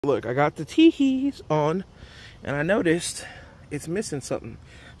Look, I got the teehees on and I noticed it's missing something.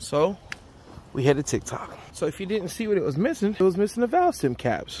 So we hit a TikTok. So if you didn't see what it was missing the valve stem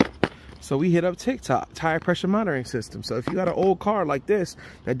caps. So we hit up TikTok, tire pressure monitoring system. So if you got an old car like this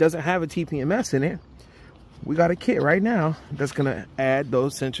that doesn't have a TPMS in it, we got a kit right now that's gonna add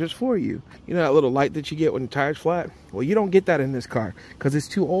those sensors for you. You know that little light that you get when the tire's flat? Well, you don't get that in this car because it's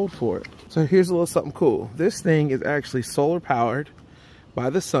too old for it. So here's a little something cool. This thing is actually solar powered by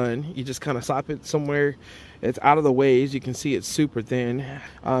the sun. You just kind of slap it somewhere. It's out of the ways. You can see it's super thin.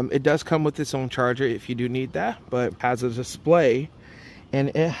 It does come with its own charger if you do need that, but it has a display and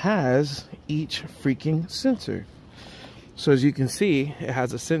it has each freaking sensor. So as you can see, it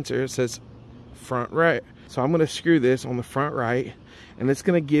has a sensor. It says front right. So I'm going to screw this on the front right and it's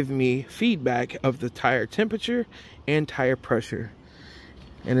going to give me feedback of the tire temperature and tire pressure.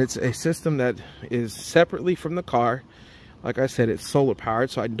 And it's a system that is separately from the car. Like I said, it's solar powered,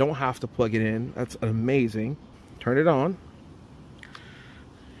 so I don't have to plug it in. That's amazing. Turn it on.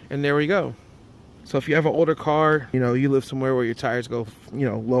 And there we go. So if you have an older car, you know, you live somewhere where your tires go, you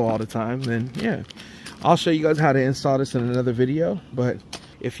know, low all the time, then yeah. I'll show you guys how to install this in another video. But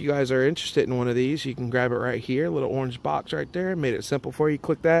if you guys are interested in one of these, you can grab it right here. Little orange box right there. Made it simple for you.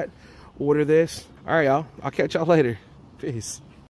 Click that. Order this. All right, y'all. I'll catch y'all later. Peace.